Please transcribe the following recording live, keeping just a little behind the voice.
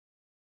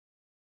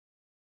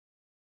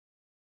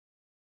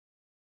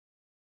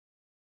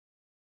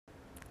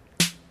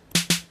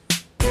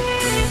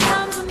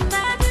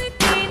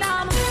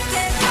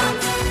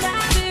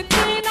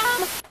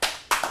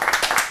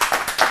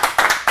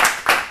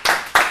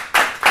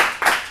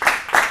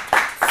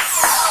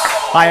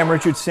Hi, I'm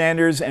Richard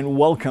Sanders, and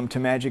welcome to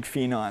Magic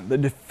Phenom, the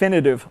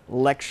definitive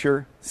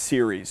lecture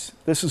series.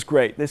 This is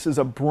great. This is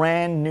a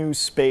brand new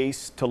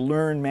space to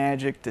learn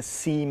magic, to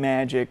see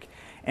magic,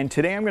 and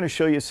today I'm going to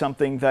show you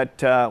something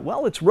that,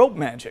 well, it's rope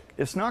magic.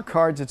 It's not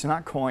cards, it's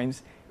not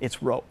coins,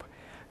 it's rope.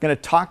 I'm going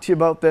to talk to you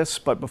about this,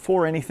 but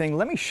before anything,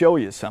 let me show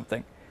you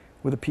something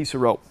with a piece of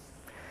rope.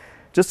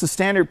 Just a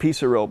standard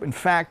piece of rope. In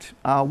fact,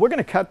 we're going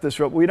to cut this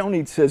rope. We don't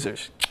need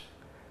scissors.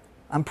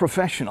 I'm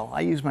professional.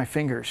 I use my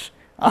fingers.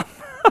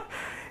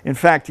 In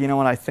fact, you know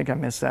what? I think I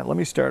missed that. Let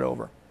me start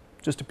over.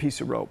 Just a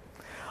piece of rope.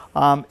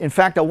 In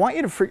fact, I want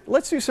you to,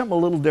 let's do something a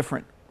little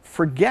different.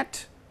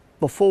 Forget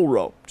the full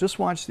rope. Just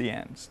watch the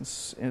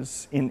ends.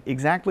 It's in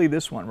exactly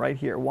this one right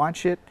here.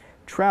 Watch it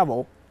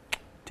travel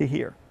to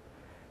here.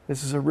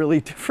 This is a really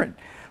different.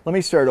 Let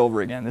me start over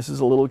again. This is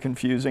a little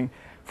confusing.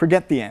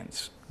 Forget the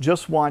ends.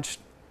 Just watch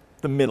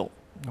the middle.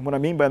 And what I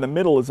mean by the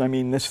middle is I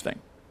mean this thing.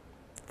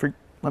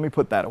 Let me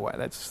put that away.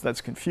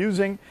 That's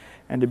confusing.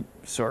 And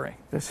sorry,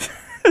 this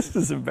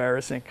is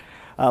embarrassing.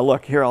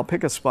 Look, here, I'll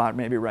pick a spot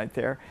maybe right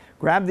there.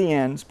 Grab the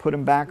ends, put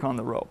them back on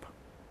the rope.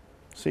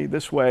 See,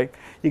 this way,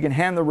 you can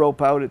hand the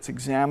rope out. It's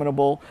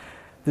examinable.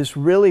 This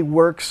really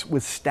works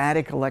with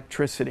static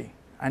electricity.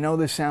 I know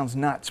this sounds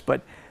nuts,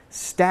 but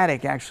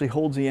static actually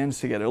holds the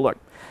ends together. Look,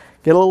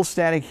 get a little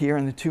static here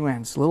in the two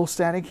ends. Little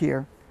static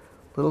here,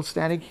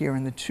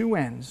 and the two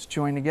ends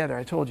join together.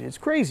 I told you, it's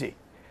crazy.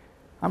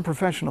 I'm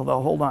professional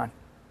though, hold on.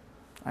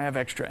 I have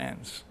extra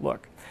ends.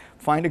 Look,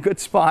 find a good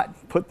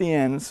spot, put the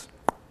ends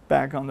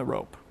back on the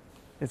rope.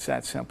 It's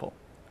that simple.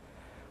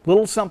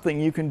 Little something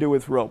you can do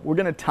with rope. We're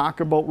going to talk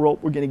about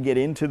rope. We're going to get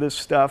into this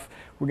stuff.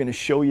 We're going to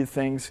show you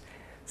things.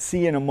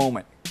 See you in a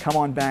moment. Come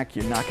on back.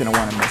 You're not going to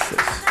want to miss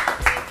this.